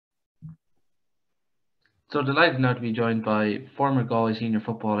So delighted now to be joined by former Galway senior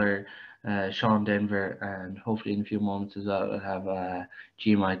footballer Sean Denvir, and hopefully in a few moments as well we'll have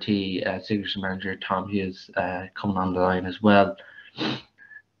GMIT Sigerson manager Tom Hughes coming on the line as well.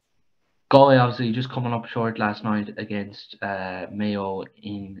 Galway obviously just coming up short last night against Mayo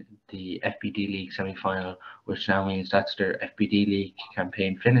in the FBD League semi-final, which now means that's their FBD League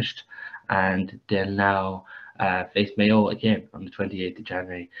campaign finished, and they'll now face Mayo again on the 28th of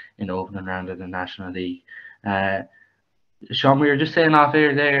January in the opening round of the National League. Sean, we were just saying off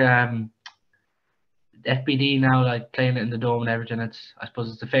air there, FBD now like playing it in the dome and everything. I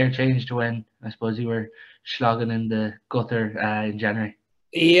suppose it's a fair change to when I suppose you were slogging in the gutter in January.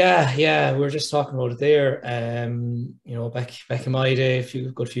 Yeah, we were just talking about it there. Back in my day,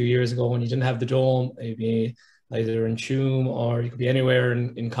 a good few years ago, when you didn't have the dome, you'd be either in Tuam or you could be anywhere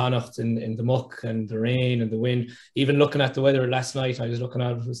in Connacht in the muck and the rain and the wind. Even looking at the weather last night, I was looking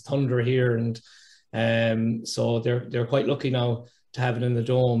at it was thunder here, and so they're quite lucky now to have it in the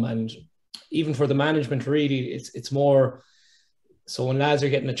dome. And even for the management, really, it's more so when lads are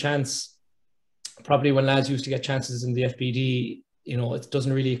getting a chance. Probably when lads used to get chances in the FBD, it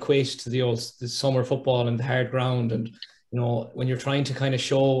doesn't really equate to the summer football and the hard ground. And, when you're trying to kind of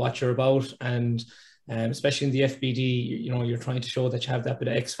show what you're about, and especially in the FBD, you're trying to show that you have that bit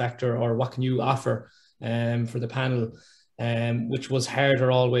of X factor, or what can you offer for the panel, which was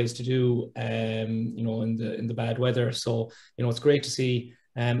harder always to do, in the bad weather. So, it's great to see.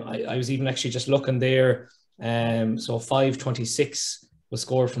 I was even actually just looking there. So 5:26 was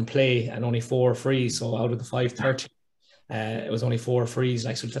scored from play and only 4 frees. So out of the 5:30, it was only 4 frees.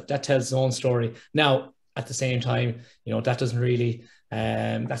 So that tells its own story. Now, at the same time, that doesn't really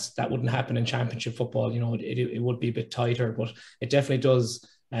that wouldn't happen in championship football. It would be a bit tighter, but it definitely does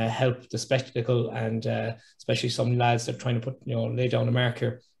help the spectacle, and especially some lads that are trying to lay down a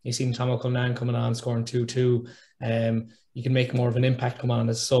marker. You seen Tom O'Connell coming on scoring 2-2. You can make more of an impact come on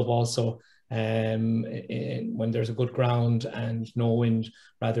as a sub also. When there's a good ground and no wind,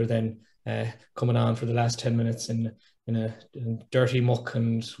 rather than coming on for the last 10 minutes in dirty muck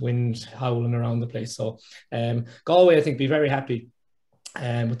and wind howling around the place. So Galway, I think, be very happy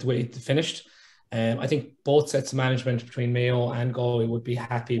with the way it finished. I think both sets of management between Mayo and Galway would be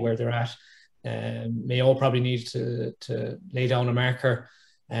happy where they're at. Mayo probably need to lay down a marker.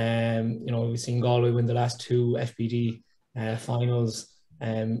 We've seen Galway win the last 2 FBD finals.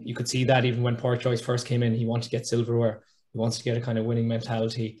 You could see that even when Portjoyce first came in, he wanted to get silverware. He wants to get a kind of winning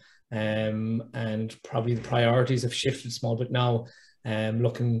mentality. And probably the priorities have shifted small bit now,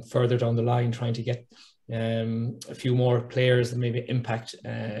 looking further down the line, trying to get a few more players that maybe impact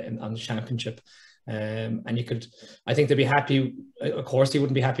on the championship. And I think they'd be happy. Of course, he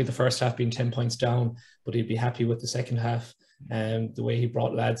wouldn't be happy the first half being 10 points down, but he'd be happy with the second half. The way he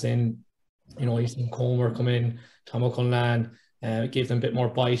brought lads in, he's seen Comer come in, Tom O'Connell, gave them a bit more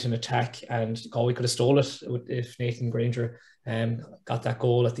bite and attack, and Galway could have stole it if Nathan Granger got that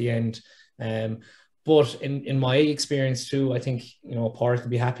goal at the end. But in my experience too, I think Paul could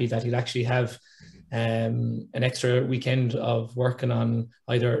be happy that he'd actually have an extra weekend of working on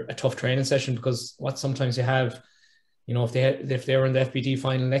either a tough training session, because what sometimes you have, if they were in the FBD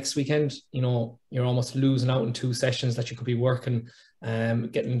final next weekend, you're almost losing out in 2 sessions that you could be working,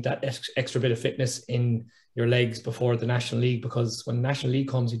 getting that extra bit of fitness in your legs before the National League, because when the National League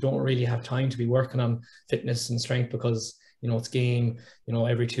comes, you don't really have time to be working on fitness and strength, because it's game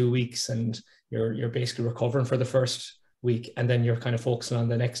every 2 weeks, and you're basically recovering for the first week, and then you're kind of focusing on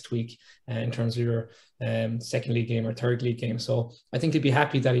the next week in terms of your second league game or third league game. So I think he'd be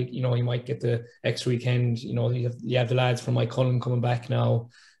happy that he might get the extra weekend. You have the lads from Mike Cullen coming back now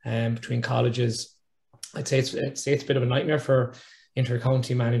between colleges. I'd say it's a bit of a nightmare for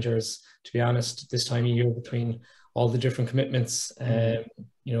inter-county managers, to be honest, this time of year, between all the different commitments.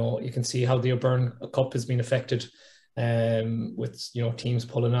 You can see how the O'Byrne Cup has been affected with teams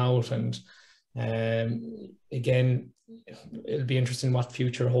pulling out, and again, it'll be interesting what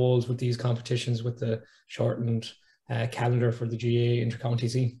future holds with these competitions, with the shortened calendar for the GA inter-county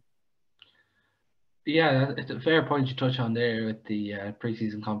scene. Yeah, it's a fair point you touch on there with the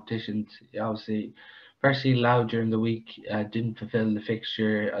pre-season competitions. Obviously, firstly, Louth during the week didn't fulfil the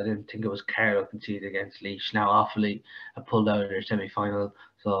fixture. I didn't think it was Carlow conceded against Laois. Now, awfully, pulled out of their semi-final.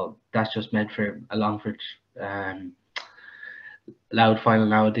 So that's just meant for a Longford Louth final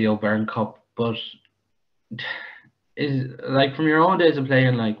now at the O'Byrne Cup. But is, like, from your own days of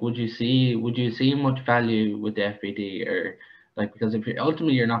playing, like, would you see much value with the FBD, or like, because if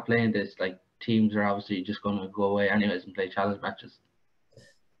ultimately you're not playing this, like, teams are obviously just going to go away anyways and play challenge matches?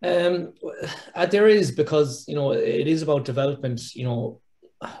 There is, because it is about development.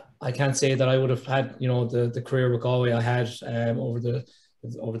 I can't say that I would have had, you know, the career with Galway I had over the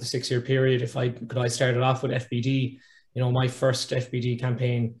 6-year period. If I started off with FBD, you know, my first FBD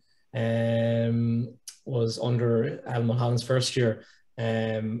campaign was under Alan Mulholland's first year.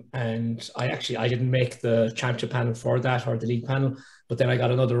 And I didn't make the championship panel for that, or the league panel, but then I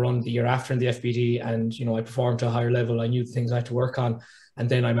got another run the year after in the FBD, and you know, I performed to a higher level. I knew the things I had to work on, and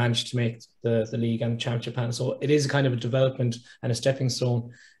then I managed to make the league and championship panel. So it is kind of a development and a stepping stone.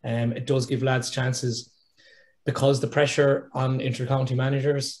 It does give lads chances, because the pressure on inter-county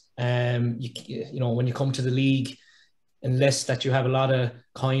managers, you know, when you come to the league, unless that you have a lot of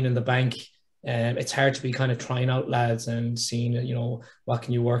coin in the bank, it's hard to be kind of trying out lads and seeing, you know, what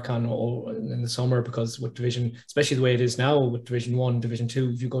can you work on in the summer, because with division, especially the way it is now with Division 1, Division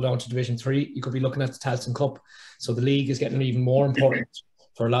 2, if you go down to Division 3, you could be looking at the Sigerson Cup. So the league is getting even more important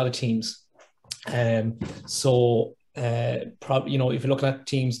for a lot of teams. You know, if you're looking at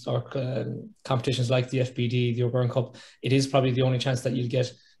teams or competitions like the FBD, the O'Byrne Cup, it is probably the only chance that you'll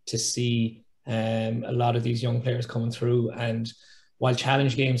get to see a lot of these young players coming through. And while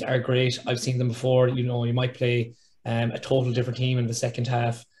challenge games are great, I've seen them before. You know, you might play a total different team in the second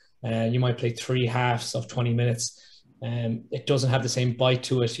half. You might play 3 halves of 20 minutes. It doesn't have the same bite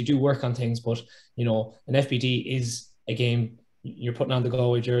to it. You do work on things, but, you know, an FBD is a game. You're putting on the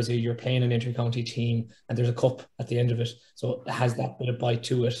Galway jersey, you're playing an inter-county team, and there's a cup at the end of it. So it has that bit of bite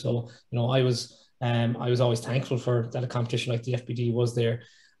to it. So, you know, I was always thankful for that a competition like the FBD was there.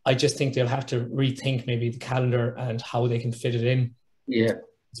 I just think they'll have to rethink maybe the calendar and how they can fit it in. Yeah.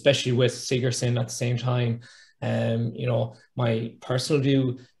 Especially with Sigerson at the same time. You know, my personal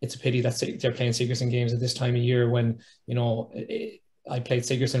view, it's a pity that they're playing Sigerson games at this time of year when, you know, I played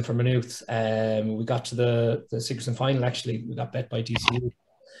Sigerson for Maynooth. We got to the Sigerson final, actually. We got bet by DCU.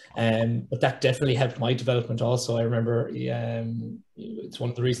 But that definitely helped my development also. I remember it's one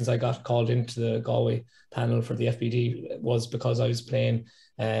of the reasons I got called into the Galway panel for the FBD was because I was playing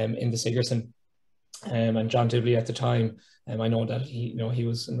in the Sigerson. And John Dibley at the time, I know that he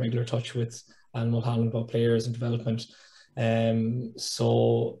was in regular touch with Alan Mulholland about players and development.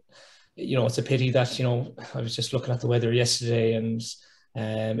 So, you know, it's a pity that, you know, I was just looking at the weather yesterday, and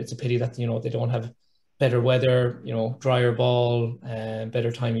it's a pity that, you know, they don't have better weather, you know, drier ball,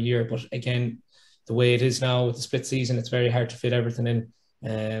 better time of year. But again, the way it is now with the split season, it's very hard to fit everything in.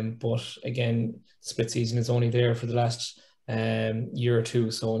 But again, split season is only there for the last year or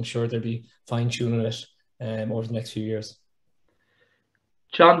two, so I'm sure they'll be fine-tuning it over the next few years.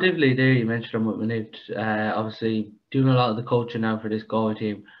 John Dibley there, you mentioned him with Maynooth, obviously doing a lot of the coaching now for this Galway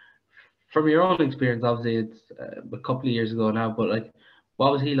team. From your own experience, obviously it's a couple of years ago now, but like,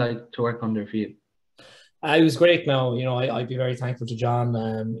 what was he like to work under for you? He was great. Now, you know, I'd be very thankful to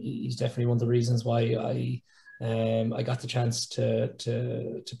John. He's definitely one of the reasons why I got the chance to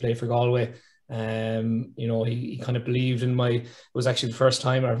play for Galway. You know, he kind of believed in it was actually the first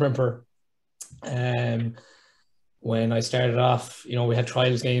time I remember when I started off, you know, we had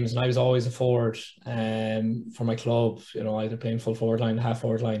trials games and I was always a forward for my club, you know, either playing full forward line, half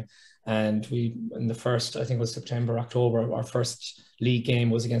forward line. And in the first, I think it was September, October, our first league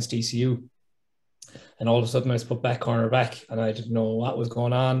game was against DCU. And all of a sudden I was put back corner back and I didn't know what was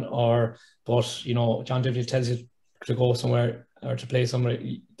going on, but, you know, John Dibley tells you to go somewhere or to play somewhere,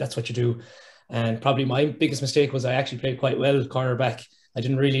 that's what you do. And probably my biggest mistake was I actually played quite well cornerback. I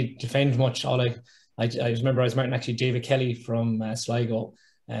didn't really defend much. I remember I was marking actually David Kelly from Sligo,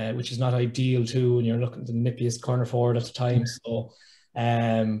 which is not ideal too when you're looking at the nippiest corner forward at the time. So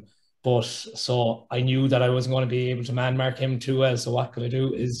I knew that I wasn't going to be able to man mark him too well. So what could I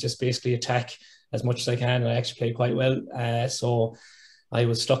do is just basically attack as much as I can. And I actually played quite well. So I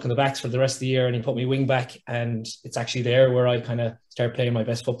was stuck in the backs for the rest of the year, and he put me wing back, and it's actually there where I kind of started playing my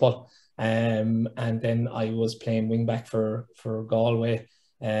best football. And then I was playing wing back for Galway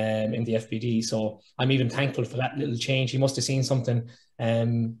in the FBD. So I'm even thankful for that little change. He must have seen something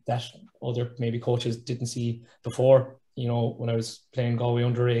that other maybe coaches didn't see before. You know, when I was playing Galway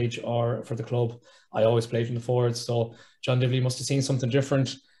underage or for the club, I always played in the forwards. So John Dibley must have seen something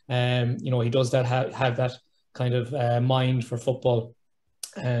different. You know, he does that have that kind of mind for football.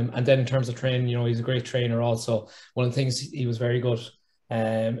 And then in terms of training, you know, he's a great trainer also. One of the things he was very good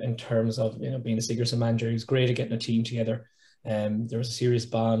in terms of, you know, being a Sigerson manager. He was great at getting a team together. There was a serious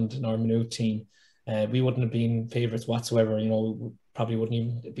bond in our Maynooth team. We wouldn't have been favourites whatsoever. You know, we probably wouldn't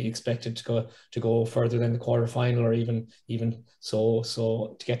even be expected to go further than the quarter final, or even so.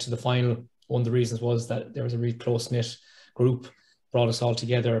 So to get to the final, one of the reasons was that there was a really close knit group, brought us all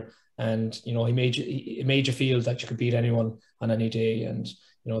together, and you know, it made you feel that you could beat anyone on any day, and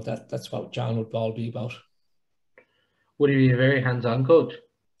you know that's what John would all be about. Would he be a very hands-on coach?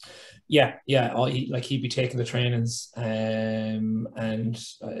 Yeah. He'd be taking the trainings, and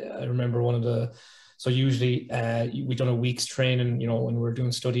I remember so usually we done a week's training, when we're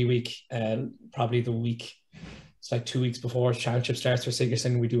doing study week, probably the week. It's like 2 weeks before championship starts for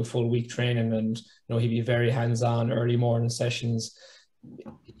Sigerson. We do a full week training, and he'd be very hands-on, early morning sessions.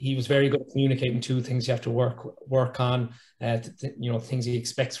 He was very good at communicating two things you have to work on, things he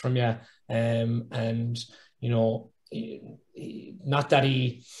expects from you, and not that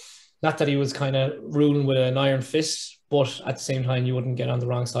he was kind of ruling with an iron fist, but at the same time you wouldn't get on the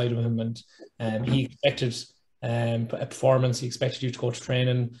wrong side of him, and he expected a performance. He expected you to go to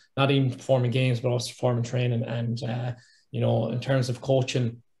training, not even performing games, but also performing training. And in terms of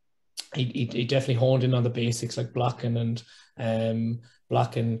coaching, he definitely honed in on the basics, like blocking,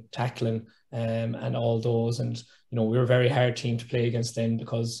 tackling, and all those. And we were a very hard team to play against then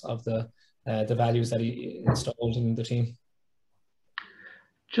because of the values that he installed in the team.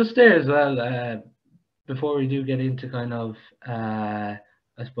 Just there as well, before we do get into kind of, I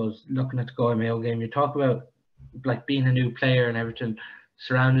suppose, looking at the Galway Mayo game, you talk about like being a new player and everything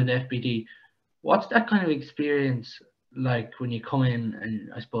surrounding FBD. What's that kind of experience like when you come in,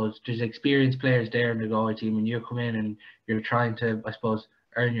 and I suppose there's experienced players there in the Galway team, and you come in and you're trying to, I suppose,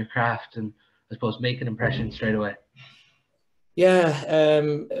 earn your craft and I suppose make an impression straight away? Yeah,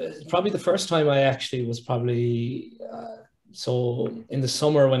 probably the first time I actually was probably so in the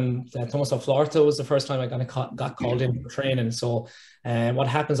summer when Thomas O'Florta was the first time I got called in for training. So what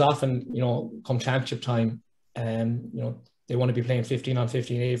happens often, come championship time, they want to be playing 15 on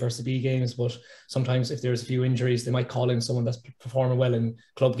 15 A versus B games, but sometimes if there's a few injuries, they might call in someone that's performing well in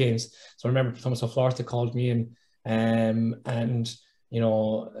club games. So I remember Thomas O'Florta called me in, and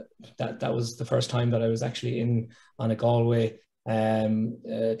that was the first time that I was actually in on a Galway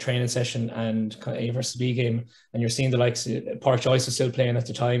training session and kind of A versus B game, and you're seeing the likes. Paul Shaughnessy was still playing at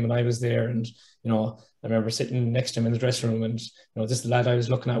the time when I was there, and I remember sitting next to him in the dressing room, and this is the lad I was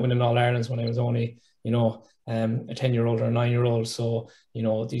looking at winning All Irelands when I was only a 10-year-old or a 9-year-old. So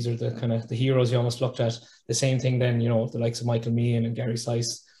these are the kind of the heroes you almost looked at. The same thing then, the likes of Michael Meehan and Gary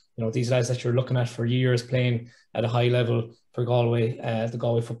Sice, these lads that you're looking at for years playing at a high level for Galway, the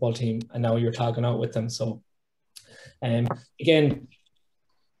Galway football team, and now you're tagging out with them. So again,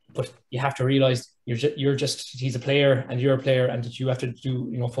 but you have to realize he's a player and you're a player, and that you have to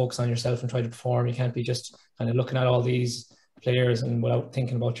do, focus on yourself and try to perform. You can't be just kind of looking at all these players and without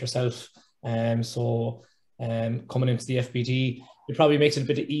thinking about yourself. So coming into the FBD, it probably makes it a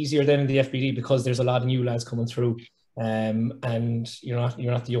bit easier then in the FBD because there's a lot of new lads coming through, and you're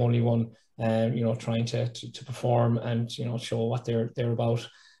not the only one, trying to perform and show what they're about.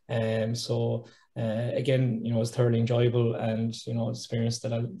 So again, it's thoroughly enjoyable and experience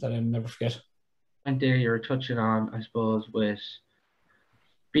that I'll never forget. And there you're touching on, I suppose, with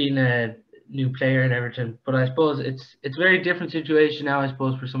being a new player and everything, but I suppose it's a very different situation now, I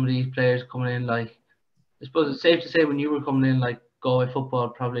suppose, for some of these players coming in. Like, I suppose it's safe to say when you were coming in, like, Galway football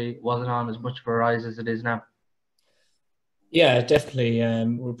probably wasn't on as much of a rise as it is now. Yeah, definitely.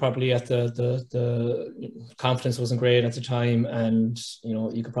 We're probably at the confidence wasn't great at the time, and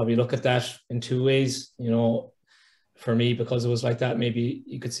you could probably look at that in two ways. For me, because it was like that, maybe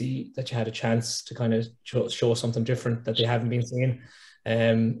you could see that you had a chance to kind of show something different that they haven't been seeing.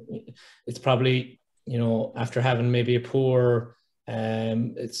 It's probably after having maybe a poor.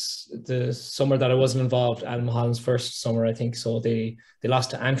 It's the summer that I wasn't involved, Adam Mulholland's first summer, I think. So they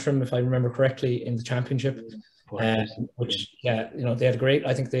lost to Antrim, if I remember correctly, in the championship. Which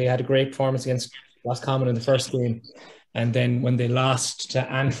they had a great performance against Roscommon in the first game, and then when they lost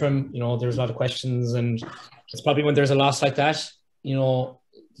to Antrim, there's a lot of questions, and it's probably when there's a loss like that,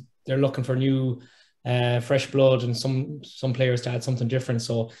 they're looking for new fresh blood and some players to add something different.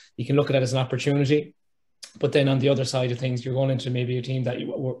 So you can look at it as an opportunity, but then on the other side of things, you're going into maybe a team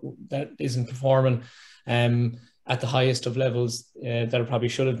that isn't performing at the highest of levels that it probably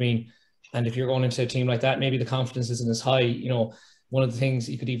should have been. And if you're going into a team like that, maybe the confidence isn't as high. One of the things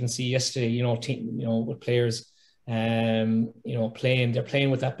you could even see yesterday, with players, playing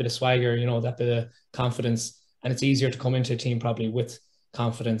with that bit of swagger, that bit of confidence, and it's easier to come into a team probably with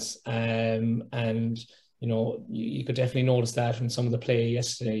confidence. And you could definitely notice that in some of the play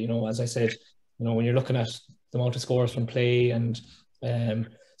yesterday. As I said, when you're looking at the amount of scores from play, and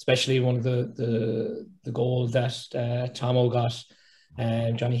especially one of the goal that Tomo got.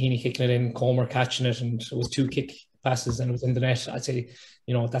 Johnny Heaney kicking it in, Comer catching it, and it was 2 kick passes and it was in the net. I'd say,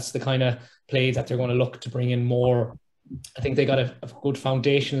 that's the kind of play that they're going to look to bring in more. I think they got a good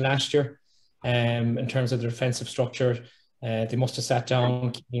foundation last year in terms of their defensive structure. They must have sat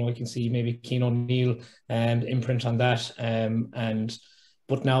down, you can see maybe Cian O'Neill imprint on that. And,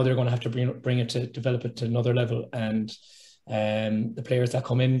 but now they're going to have to bring it to develop it to another level. And the players that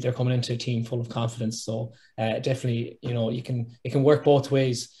come in, they're coming into a team full of confidence. So definitely, it can work both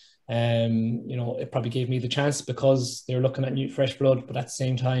ways. It probably gave me the chance because they're looking at new fresh blood, but at the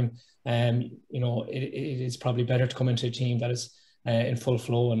same time, it is probably better to come into a team that is in full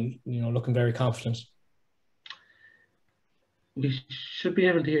flow and looking very confident. We should be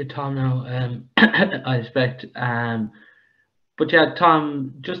able to hear Tom now, I expect. But yeah,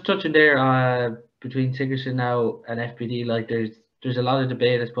 Tom, just touching there between Sigerson now and FBD, like there's a lot of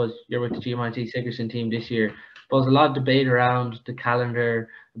debate. I suppose you're with the GMIT Sigerson team this year. I suppose a lot of debate around the calendar,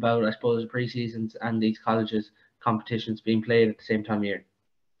 about I suppose pre-seasons and these colleges competitions being played at the same time of year.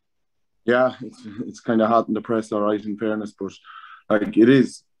 Yeah, it's kind of hot in the press, all right, in fairness, but like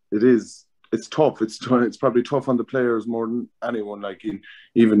it's tough. It's probably tough on the players more than anyone. Like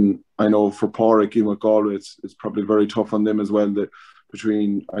even I know for Pádraig in Galway, it's probably very tough on them as well. That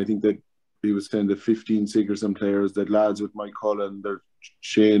between, I think that he was saying the 15 Sigerson players, that lads with Mike Cullen, their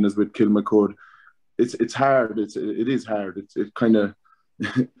Shane is with Kilmacud. It's hard. It is hard. It kind of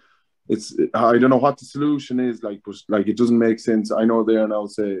it's, I don't know what the solution is, like, but like it doesn't make sense. I know they are now,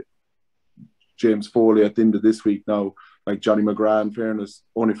 say, James Foley at the end of this week now, like Johnny McGrath, in fairness,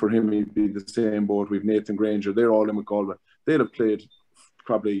 only for him he'd be the same boat. We've Nathan Granger, they're all in with Galway. They'd have played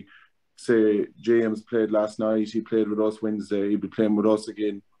probably, say, James played last night, he played with us Wednesday, he'd be playing with us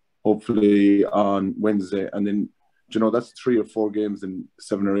again, hopefully on Wednesday. And then, that's 3 or 4 games in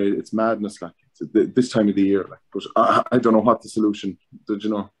 7 or 8. It's madness, like, it's this time of the year. Like, but I don't know what the solution, I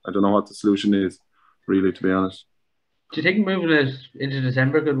don't know what the solution is, really, to be honest. Do you think moving it into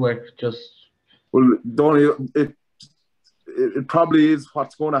December could work? Well, it probably is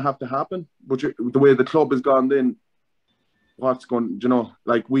what's going to have to happen. But the way the club has gone, then what's going,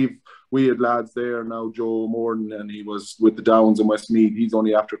 like we had lads there now, Joe Morton, and he was with the Downs in Westmeath. He's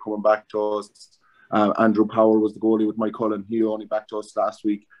only after coming back to us. Andrew Power was the goalie with Mike Cullen. He only back to us last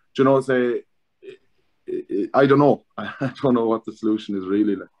week. Say, I don't know. I don't know what the solution is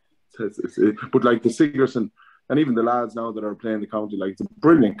really. Like, but like the Sigerson and even the lads now that are playing the county, like, it's a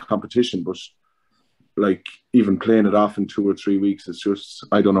brilliant competition, but like even playing it off in 2 or 3 weeks, it's just,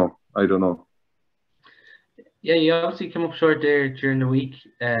 I don't know. Yeah, you obviously came up short there during the week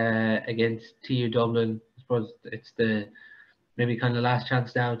against TU Dublin. I suppose it's the maybe kind of last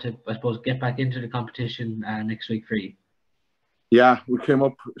chance now to, I suppose, get back into the competition next week for you. Yeah, we came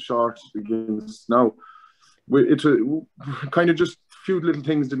up short against now. It's kind of just a few little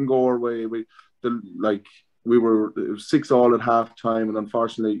things didn't go our way. It was 6-6 at half time, and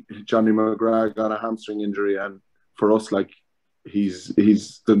unfortunately Johnny McGrath got a hamstring injury, and for us, like, he's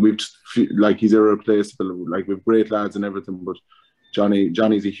irreplaceable. Like, we've great lads and everything, but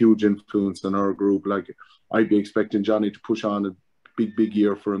Johnny's a huge influence in our group. Like, I'd be expecting Johnny to push on a big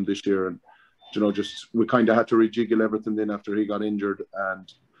year for him this year, and we kind of had to rejiggle everything then after he got injured,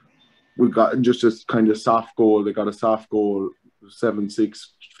 and we got just a kind of soft goal. They got a soft goal, 7-6,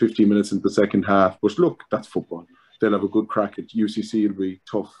 15 minutes into the second half. But look, that's football. They'll have a good crack at UCC. It'll be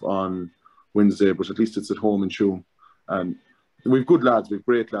tough on Wednesday, but at least it's at home in Tuam. And we've good lads, we've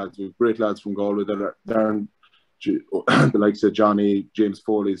great lads from Galway that are the likes of Johnny, James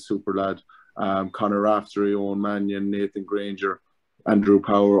Foley's super lad, Conor Raftery, Owen Mannion, Nathan Granger, Andrew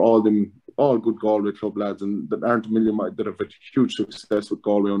Power, all good Galway club lads, and that aren't a million that have had huge success with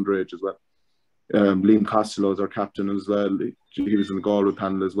Galway underage as well. Liam Costello is our captain as well. He was in the Galway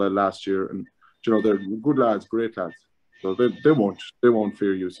panel as well last year, and they're good lads, great lads. So they won't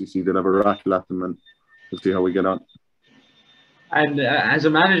fear UCC. They'll have a rattle at them, and we'll see how we get on. And as a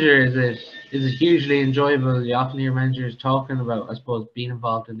manager, is it hugely enjoyable? You often hear managers talking about, I suppose, being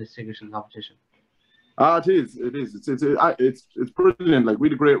involved in this Sigerson competition. It is. It's brilliant. Like, we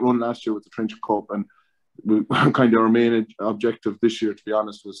had a great run last year with the Trench Cup, and kind of our main objective this year, to be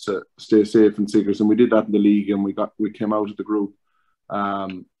honest, was to stay safe in Sigerson. We did that in the league, and we came out of the group. As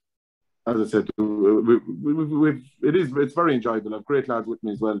I said, it's very enjoyable. I have great lads with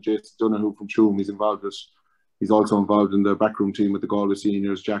me as well. Jason Donoghue from Tuam, he's also involved in the backroom team with the Galway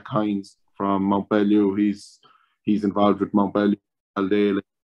seniors. Jack Hines from Mount Bellew, he's involved with Mount Bellew, Aldale.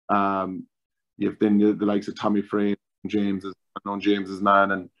 You've then the likes of Tommy Frame, James's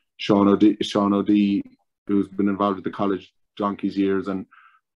man, and Sean O'Dea, who's been involved with the college donkeys years, and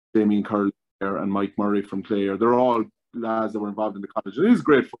Damien Curley and Mike Murray from Clare. They're all lads that were involved in the college. It is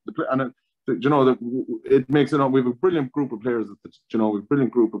great fun, and it makes it. We have a brilliant group of players.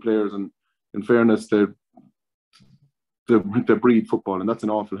 And in fairness, they breed football, and that's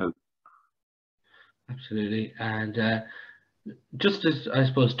an awful help. Absolutely, and just as, I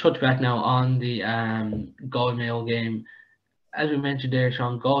suppose, touch back now on the Galway Mayo game. as we mentioned there,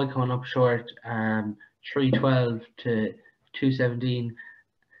 Sean, Galway coming up short, 312 to 217.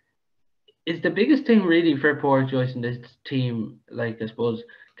 Is the biggest thing really for Port Joyce in this team, like I suppose,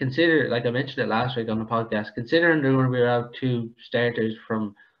 consider, like I mentioned it last week on the podcast, considering they're going to be without two starters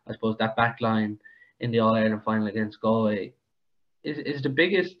from, I suppose, that back line in the All-Ireland final against Galway, is the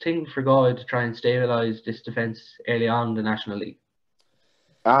biggest thing for Galway to try and stabilise this defence early on in the National League?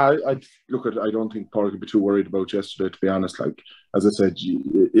 I look at. I don't think Paul could be too worried about yesterday. To be honest, like as I said,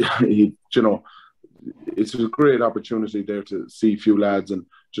 it's a great opportunity there to see a few lads, and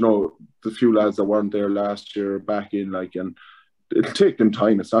the few lads that weren't there last year back in, like, and it'll take them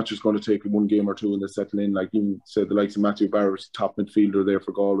time. It's not just going to take one game or two and they settle in. Like you said, the likes of Matthew Barrett, top midfielder there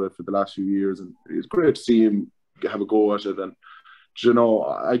for Galway for the last few years, and it's great to see him have a go at it. And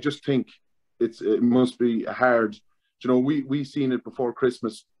I just think it must be hard. We seen it before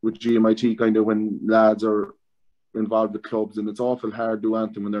Christmas with GMIT, kind of when lads are involved with clubs, and it's awful hard to do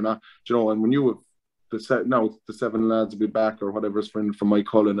anything when they're not. And when you have the 7 lads will be back or whatever's from Mike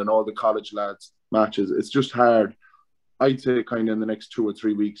Cullen and all the college lads matches, it's just hard. I'd say kind of in the next 2 or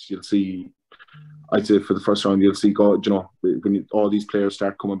 3 weeks, you'll see. I'd say for the first round, you'll see. When all these players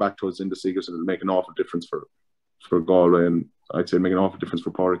start coming back to us in the Sigerson, it'll make an awful difference for Galway, and I'd say make an awful difference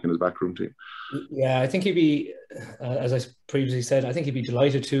for Pádraig and his backroom team. Yeah, I think he'd be, as I previously said, I think he'd be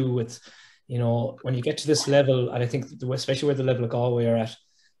delighted too with, when you get to this level, and I think especially where the level of Galway are at,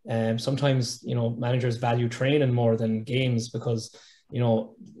 sometimes, managers value training more than games because,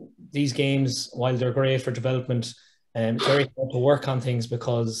 these games, while they're great for development, it's very hard to work on things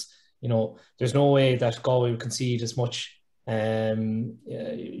because, there's no way that Galway would concede as much.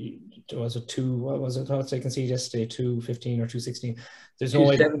 Was it 2? What was it? I thought they conceded yesterday 2-15 or 2-16. There's no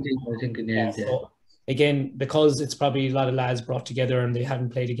way. 17, I think, in the end. Yeah. So, again, because it's probably a lot of lads brought together and they hadn't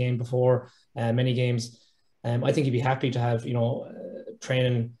played a game before, many games. I think he'd be happy to have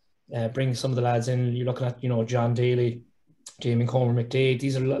training, bring some of the lads in. You're looking at John Daly, Jamie Comer, McDade.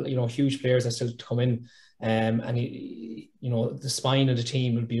 These are huge players that still to come in. And the spine of the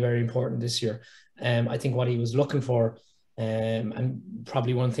team will be very important this year. I think what he was looking for, and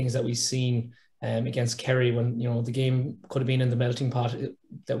probably one of the things that we've seen against Kerry when the game could have been in the melting pot,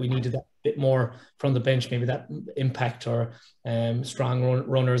 that we needed that bit more from the bench, maybe that impact or strong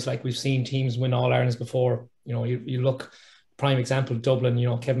runners, like we've seen teams win All Irelands before. You look, prime example, Dublin.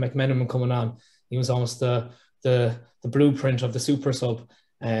 Kevin McMenamin coming on, he was almost the blueprint of the super sub.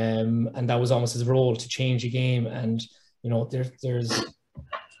 And that was almost his role, to change a game. And there's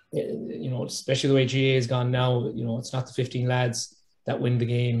especially the way GA has gone now, it's not the 15 lads that win the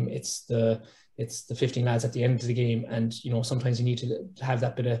game, it's the 15 lads at the end of the game. And sometimes you need to have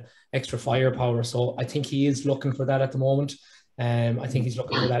that bit of extra firepower. So I think he is looking for that at the moment. I think he's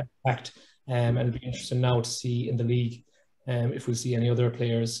looking for that impact. And it'll be interesting now to see in the league if we'll see any other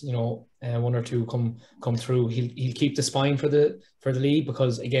players, 1 or 2 come through. He'll keep the spine for the league,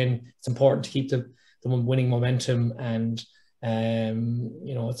 because again, it's important to keep the winning momentum. And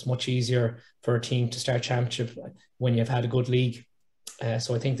it's much easier for a team to start championship when you've had a good league.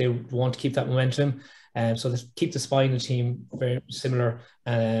 So I think they want to keep that momentum. So they keep the spine of the team very similar.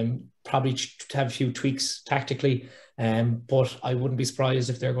 Probably to have a few tweaks tactically. But I wouldn't be surprised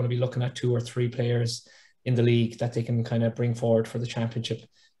if they're going to be looking at 2 or 3 players in the league that they can kind of bring forward for the championship,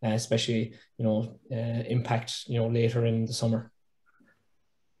 especially impact later in the summer.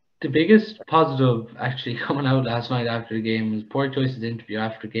 The biggest positive actually coming out last night after the game was Port Joyce's interview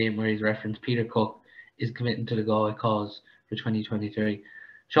after the game, where he's referenced Peter Cook is committing to the Galway cause for 2023.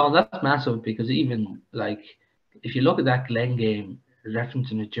 Sean, that's massive, because even like if you look at that Glen game,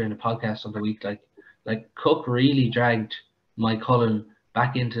 referencing it during the podcast on the week, like Cook really dragged Mike Cullen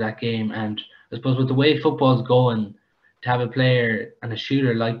back into that game. And I suppose with the way football's going, to have a player and a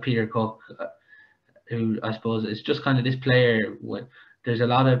shooter like Peter Cook, who I suppose is just kind of this player. There's a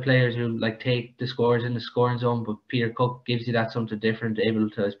lot of players who take the scores in the scoring zone, but Peter Cook gives you that something different, able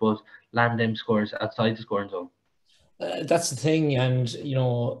to, I suppose, land them scores outside the scoring zone. That's the thing. And,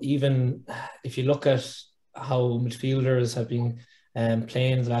 even if you look at how midfielders have been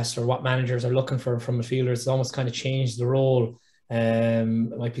playing the last, or what managers are looking for from midfielders, it's almost kind of changed the role.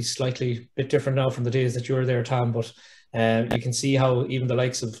 It might be slightly bit different now from the days that you were there, Tom, but you can see how even the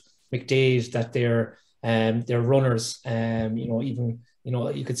likes of McDade, that they're runners. Even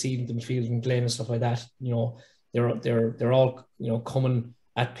you could see the midfield and Glen and stuff like that. They're all coming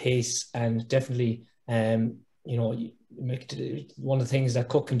at pace, and definitely one of the things that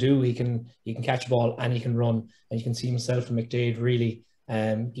Cook can do, he can catch a ball and he can run, and you can see himself and McDade really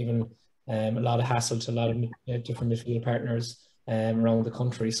giving a lot of hassle to a lot of different midfield partners around the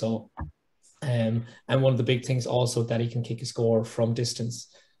country. So And one of the big things also that he can kick a score from distance.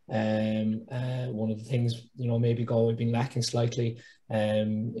 One of the things, maybe Galway been lacking slightly.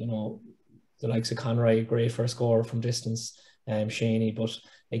 The likes of Conroy, great for a score from distance. Shaney, but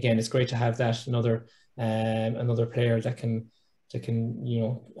again, it's great to have that another player that can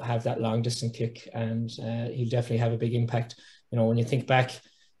have that long distance kick, and he'll definitely have a big impact. When you think back,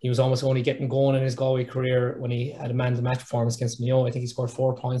 he was almost only getting going in his Galway career when he had a man of the match performance against Mayo. I think he scored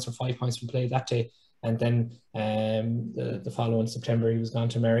 4 points or 5 points from play that day. And then the following September, he was gone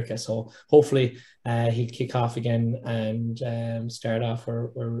to America. So hopefully he'd kick off again and start off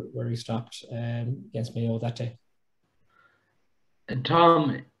where he stopped against Mayo that day. And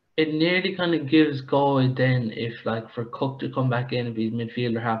Tom, it nearly kind of gives Galway then, if for Cook to come back in and be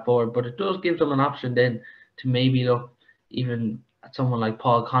midfielder, half forward, but it does give them an option then to maybe look even at someone like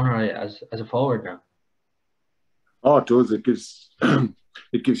Paul Conroy as a forward now. Oh, it does. It gives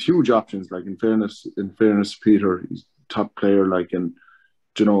it gives huge options. In fairness, Peter, he's a top player. And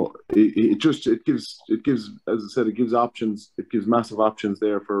it gives, as I said, it gives options. It gives massive options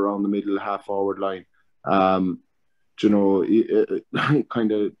there for around the middle half forward line. Kind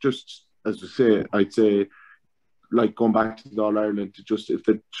of just as I say, I'd say going back to the All Ireland, if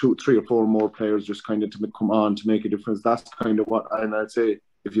the 2, 3 or 4 more players just kind of to come on to make a difference, that's kind of what. And I'd say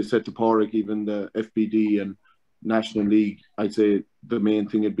if you said to Pádraig, even the FBD and National League, I'd say the main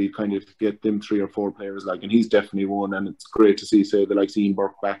thing would be kind of to get them 3 or 4 players and he's definitely one. And it's great to see, say, the likes of Ian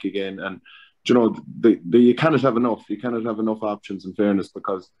Burke back again. And you cannot have enough. You cannot have enough options, in fairness,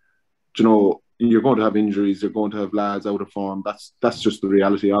 because you're going to have injuries. You're going to have lads out of form. That's just the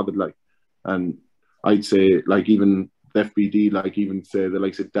reality of it. And I'd say even the FBD, even say the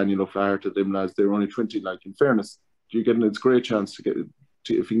likes of Daniel O'Flaherty, them lads, they're only 20. In fairness, it's a great chance to get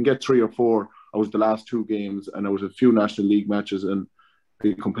if you can get 3 or 4. I was the last 2 games, and I was a few National League matches, and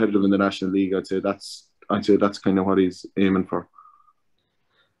be competitive in the National League. I'd say that's kind of what he's aiming for.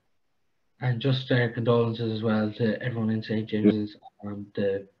 And just condolences as well to everyone in St. James's and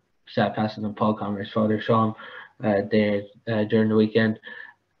the sad passing of Paul Conroy's father, Sean, there during the weekend.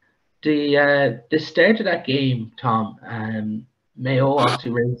 The start of that game, Tom, Mayo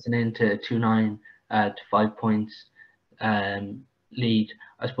obviously racing into 2-9 to 5 points lead.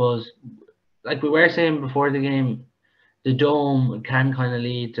 I suppose, we were saying before the game, the Dome can kind of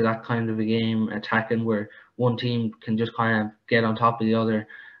lead to that kind of a game, attacking where one team can just kind of get on top of the other.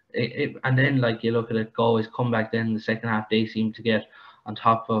 And then, you look at it, Galway's comeback then in the second half, they seem to get on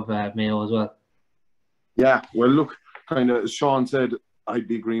top of Mayo as well. Yeah, well, look, kind of as Sean said, I'd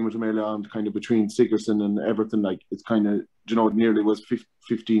be agreeing with him earlier on, kind of between Sigerson and Everton, it's kind of, it nearly was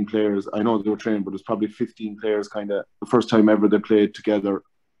 15 players. I know they were trained, but it's probably 15 players, kind of the first time ever they played together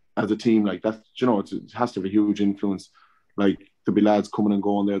as a team. That, it has to have a huge influence. There'll be lads coming and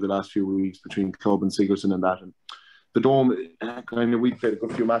going there the last few weeks between club and Sigerson and that. And the Dome, kind of, we played a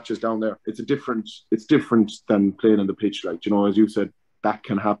good few matches down there. It's different than playing on the pitch. as you said, that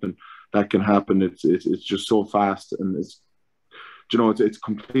can happen. It's just so fast, and it's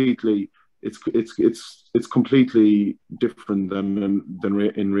completely different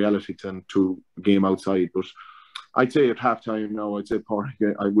than in reality to a game outside. But I'd say at halftime now,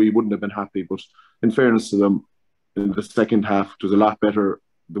 we wouldn't have been happy. But in fairness to them, in the second half, it was a lot better.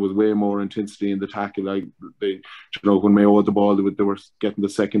 There was way more intensity in the tackle. When Mayo had the ball, they were getting the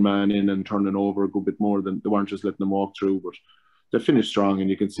second man in and turning over a good bit more than they weren't just letting them walk through. But they finished strong, and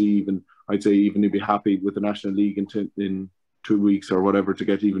you can see I'd say you'd be happy with the National League in 2 weeks or whatever to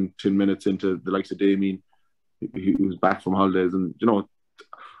get even 10 minutes into the likes of Damien, who was back from holidays. And,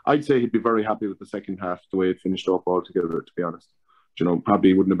 I'd say he'd be very happy with the second half, the way it finished off altogether, to be honest.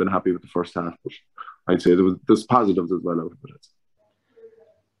 Probably wouldn't have been happy with the first half, but I'd say there's positives as well out of it.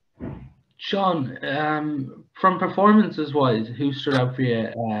 Sean, from performances-wise, who stood out for you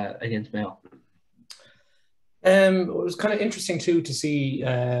against Mayo? It was kind of interesting too to see,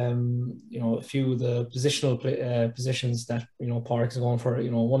 a few of the positional positions that Pádraig is going for.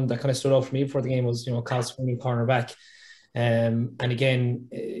 One that kind of stood out for me before the game was Cal Sweeney, cornerback. And again,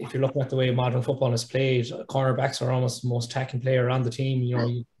 if you're looking at the way modern football is played, cornerbacks are almost the most attacking player on the team.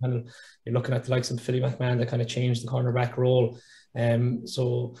 You're looking at the likes of Philly McMahon that kind of changed the cornerback role.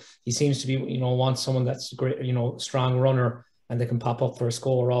 So he seems to be, wants someone that's great, strong runner, and they can pop up for a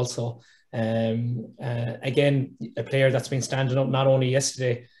score also. Again, a player that's been standing up not only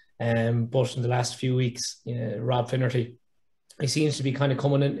yesterday, but in the last few weeks, Rob Finnerty. He seems to be kind of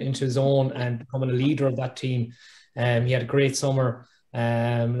coming into his own and becoming a leader of that team. He had a great summer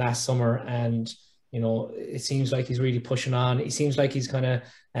last summer, and it seems like he's really pushing on. He seems like he's kind of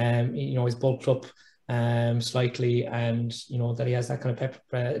he's bulked up slightly, and that he has that kind of pep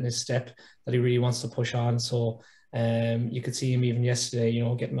in his step that he really wants to push on. So you could see him even yesterday,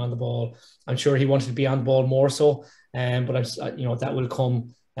 getting on the ball. I'm sure he wanted to be on the ball more so, but that will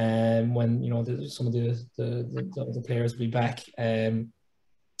come when some of the players will be back.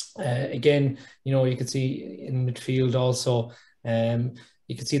 Again, you could see in midfield also.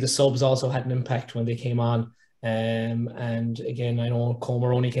 You could see the subs also had an impact when they came on. And again, I know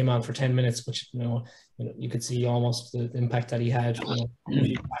Comer only came on for 10 minutes, but you could see almost the impact that he had.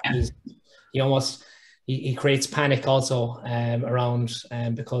 He creates panic also around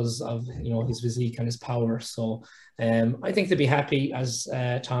because of his physique and his power. So I think they'd be happy, as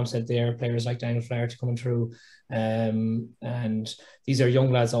Tom said there, players like Daniel Flaherty coming through, and these are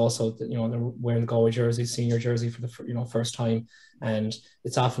young lads also that they're wearing the Galway jersey, senior jersey for the first time, and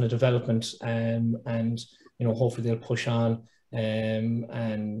it's often a development, and hopefully they'll push on, and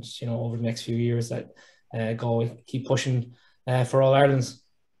over the next few years that Galway keep pushing for All Ireland's.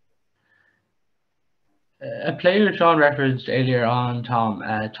 A player Sean referenced earlier on, Tom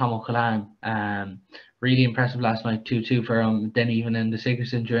O'Callaghan, really impressive last night, 2-2 for him. Then even in the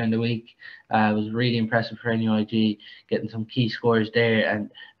Sigerson during the week, was really impressive for NUIG, getting some key scores there,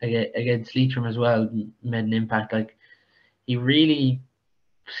 and against Leitrim as well, made an impact. Like, he really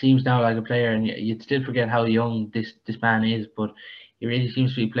seems now like a player, and you'd still forget how young this man is, but he really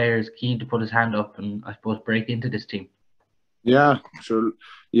seems to be players keen to put his hand up and I suppose break into this team. Yeah, sure.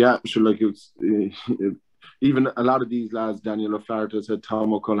 Like it's even a lot of these lads, Daniel O'Flaherty said,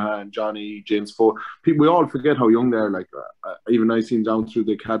 Tom O'Callaghan, Johnny, James Fo. We all forget how young they are. Like even I seen down through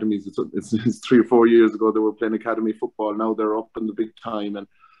the academies. It's 3 or 4 years ago they were playing academy football. Now they're up in the big time. And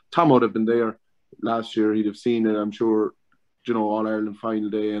Tom would have been there last year. He'd have seen it. I'm sure, All Ireland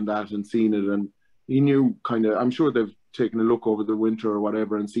final day and that, and seen it. And he knew kind of. I'm sure they've taken a look over the winter or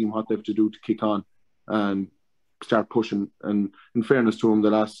whatever and seen what they have to do to kick on and start pushing. And in fairness to him,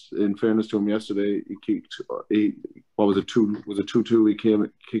 yesterday he kicked. Was it 2-2? He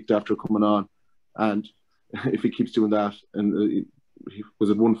kicked after coming on, and if he keeps doing that, and he was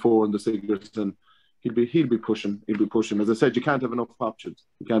at 1-4 in the Sigerson, he'll be pushing. He'll be pushing. As I said, you can't have enough options.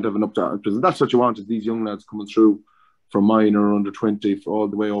 You can't have enough options. And that's what you want, is these young lads coming through from minor, under 20, all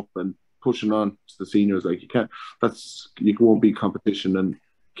the way up and pushing on to the seniors. Like you won't be competition, and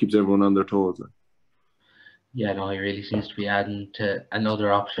keeps everyone on their toes. Yeah, no, he really seems to be adding to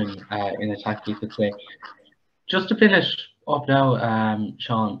another option in attack, you could say. Just to finish up now,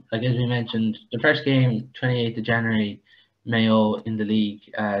 Sean, like as we mentioned, the first game, 28th of January, Mayo in the league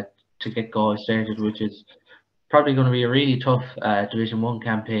to get Galway started, which is probably going to be a really tough Division 1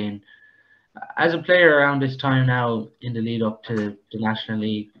 campaign. As a player around this time now in the lead up to the National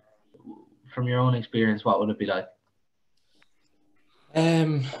League, from your own experience, what would it be like?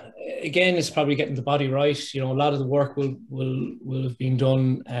 Again, it's probably getting the body right. A lot of the work will have been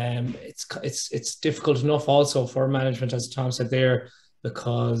done. It's difficult enough also for management, as Tom said there,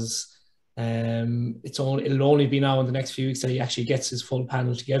 because it'll only be now in the next few weeks that he actually gets his full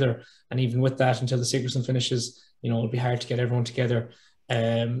panel together. And even with that, until the Sigerson finishes, it'll be hard to get everyone together.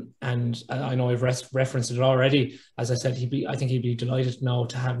 And I know I've referenced it already. As I said, I think he'd be delighted now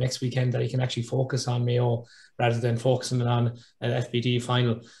to have next weekend that he can actually focus on Mayo rather than focusing on an FBD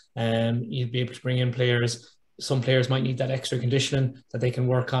final. You'd be able to bring in players. Some players might need that extra conditioning that they can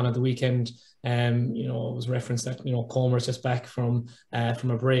work on at the weekend. It was referenced that Comer's just back from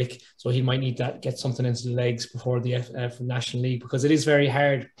a break, so he might need that, get something into the legs before the National League, because it is very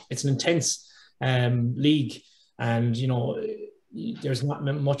hard. It's an intense league, and there's not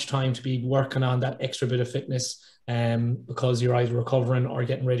much time to be working on that extra bit of fitness because you're either recovering or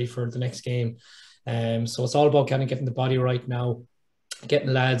getting ready for the next game. So it's all about kind of getting the body right now, getting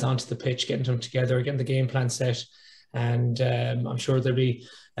the lads onto the pitch, getting them together, getting the game plan set. And I'm sure there'll be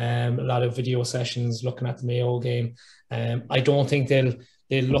a lot of video sessions looking at the Mayo game. I don't think they'll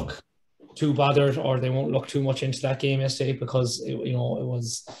look too bothered, or they won't look too much into that game yesterday, because it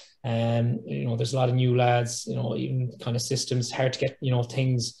was there's a lot of new lads, even kind of systems, hard to get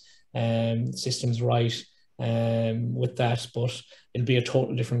things systems right with that, but it'll be a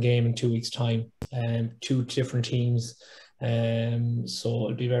total different game in 2 weeks' time, 2 different teams, so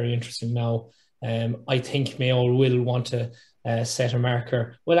it'll be very interesting now. I think Mayo will want to set a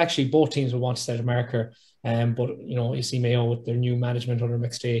marker. Well, actually both teams will want to set a marker, but you see Mayo with their new management under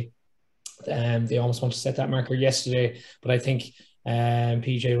McStay, they almost want to set that marker yesterday, but I think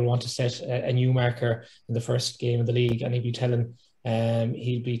PJ will want to set a new marker in the first game of the league, and he'll be telling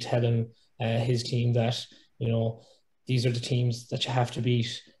his team that these are the teams that you have to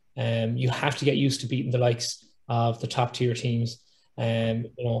beat. You have to get used to beating the likes of the top tier teams.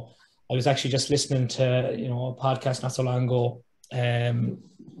 I was actually just listening to, you know, a podcast not so long ago,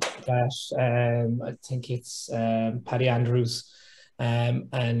 that I think it's Paddy Andrews,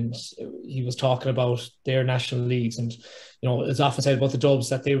 and he was talking about their national leagues, and you know, it's often said about the Dubs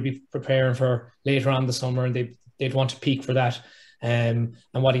that they would be preparing for later on the summer, and they'd want to peak for that. And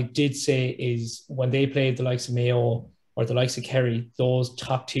what he did say is when they played the likes of Mayo or the likes of Kerry, those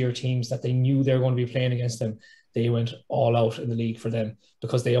top tier teams that they knew they were going to be playing against them, they went all out in the league for them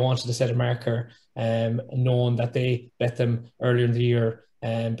because they wanted to set a marker, knowing that they bet them earlier in the year,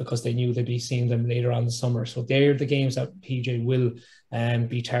 because they knew they'd be seeing them later on in the summer. So they're the games that PJ will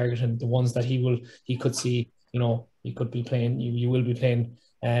be targeting, the ones that he could see, you know, you could be playing, you will be playing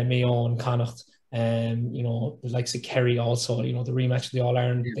Mayo and Connacht. You know, the likes of Kerry also, you know, the rematch of the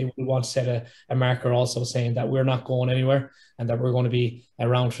All-Ireland, they will want to set a marker also saying that we're not going anywhere and that we're going to be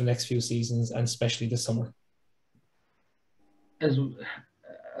around for the next few seasons, and especially this summer. As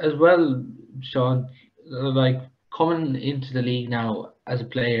well, Sean, like coming into the league now as a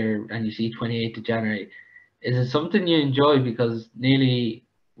player and you see 28th of January, is it something you enjoy? Because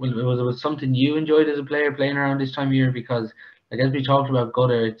was it something you enjoyed as a player playing around this time of year? Because like as we talked about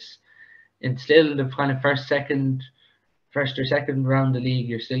Gutter, it's still the kind of first or second round of the league,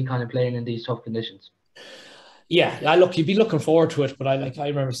 you're still kind of playing in these tough conditions. Yeah, look, you'd be looking forward to it, but I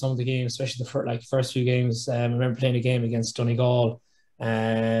remember some of the games, especially the first few games. I remember playing a game against Donegal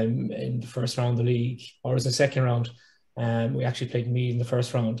in the first round of the league, or it was the second round. We actually played Meath in the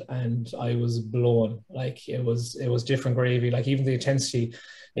first round, and I was blown. Like it was different gravy. Like even the intensity,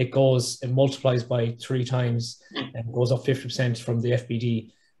 it multiplies by 3 times and goes up 50% from the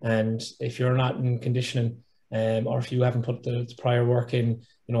FBD. And if you're not in conditioning, or if you haven't put the prior work in,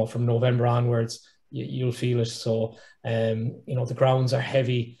 you know, from November onwards, you'll feel it. So, you know, the grounds are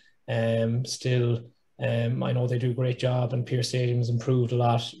heavy still. I know they do a great job, and Pearse Stadium's improved a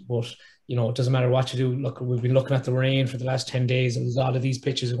lot, but, you know, it doesn't matter what you do. Look, we've been looking at the rain for the last 10 days, and a lot of these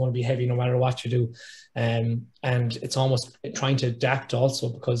pitches are going to be heavy no matter what you do. And it's almost trying to adapt also,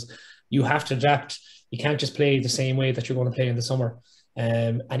 because you have to adapt. You can't just play the same way that you're going to play in the summer.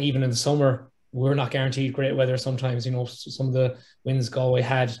 And even in the summer, we're not guaranteed great weather sometimes. You know, some of the winds Galway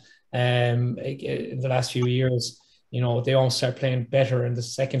had in the last few years, you know, they all start playing better in the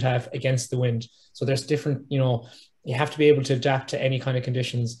second half against the wind. So there's different, you know, you have to be able to adapt to any kind of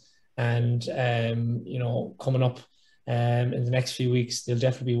conditions. And, you know, coming up in the next few weeks, they'll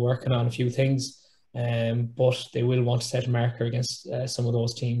definitely be working on a few things, but they will want to set a marker against some of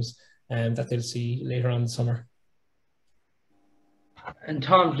those teams that they'll see later on in the summer. And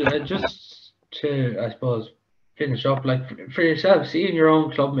Tom, just to, I suppose, finish up, like for yourself, seeing your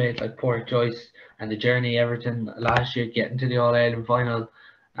own clubmate like Pádraig Joyce and the journey Everton last year getting to the All-Ireland final,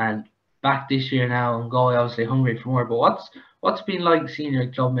 and back this year now and Galway obviously hungry for more. But what's been like seeing your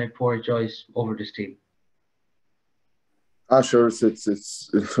clubmate Pádraig Joyce over this team? Sure,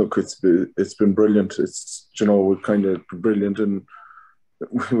 it's been brilliant. It's, you know, kind of brilliant, and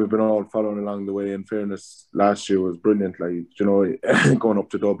we've been all following along the way. In fairness, last year was brilliant. Like, you know, going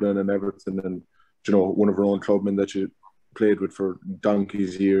up to Dublin and Everton, and, you know, one of our own clubmen that you played with for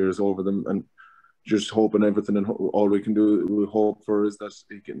donkey's years over them, and just hoping everything, and all we can do, we hope for, is that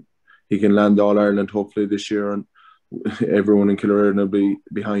he can land All Ireland hopefully this year, and everyone in Killearn will be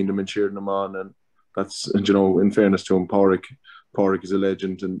behind him and cheering him on. And that's, you know, in fairness to him, Pádraig is a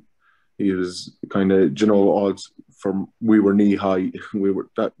legend, and he was kind of, you know, odds from, we were knee high. He was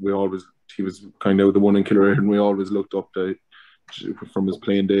kind of the one in Killearn, and we always looked up to from his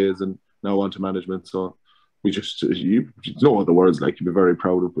playing days, and now on to management. So we just, no other words, like, you'd be very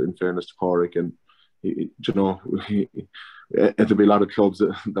proud of, in fairness to Pádraig. And, you know, it'll be a lot of clubs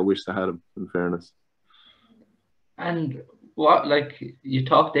that wish they had him, in fairness. And what, like, you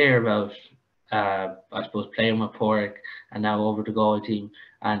talked there about, I suppose, playing with Pádraig and now over the Galway team,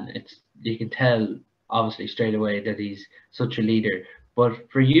 and you can tell obviously straight away that he's such a leader. But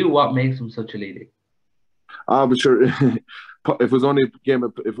for you, what makes him such a leader? But sure, if it was only a game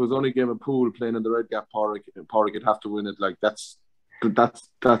of pool playing in the Red Gap, Pádraig would have to win it. Like, that's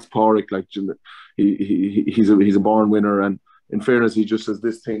Pádraig. Like, he's a born winner, and in fairness, he just has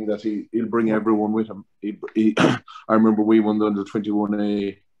this thing that he'll bring everyone with him. I remember we won the under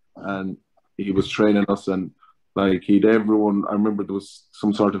 21A, and he was training us, and like, he'd everyone. I remember there was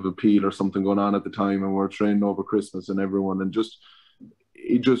some sort of appeal or something going on at the time, and we were training over Christmas, and everyone, and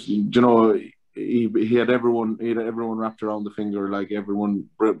he just, you know, he had everyone wrapped around the finger. Like, everyone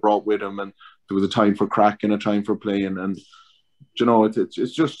brought with him, and there was a time for crack and a time for playing. And, you know, it's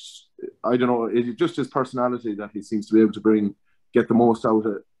just, I don't know, it's just his personality that he seems to be able to get the most out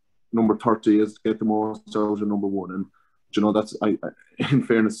of number 30 is get the most out of number 1. And, you know, that's, in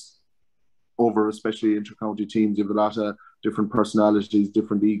fairness, over, especially inter-county teams. You have a lot of different personalities,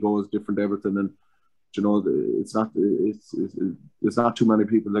 different egos, different everything, and you know, it's not too many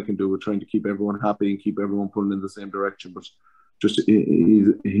people that can do it, trying to keep everyone happy and keep everyone pulling in the same direction. But just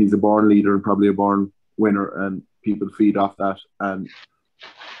he's a born leader and probably a born winner, and people feed off that, and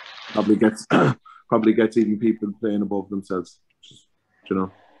probably gets even people playing above themselves. Just, you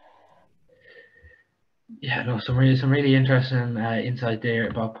know. Yeah, no, some really interesting insight there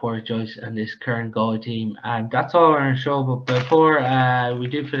about Port Joyce and this current Galway team. And that's all on our show. But before we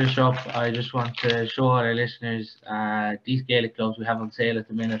do finish up, I just want to show our listeners these Gaelic gloves we have on sale at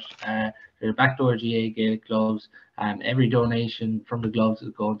the minute. They're backdoor GA Gaelic gloves. Every donation from the gloves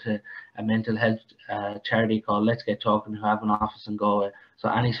is going to a mental health charity called Let's Get Talking, who have an office in Galway. So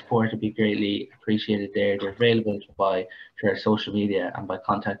any support would be greatly appreciated there. They're available to buy through our social media and by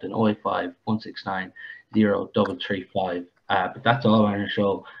contacting 085 169 0335. But that's all on our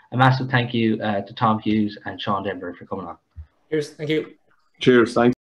show. A massive thank you to Tom Hughes and Sean Denvir for coming on. Cheers. Thank you. Cheers. Thanks.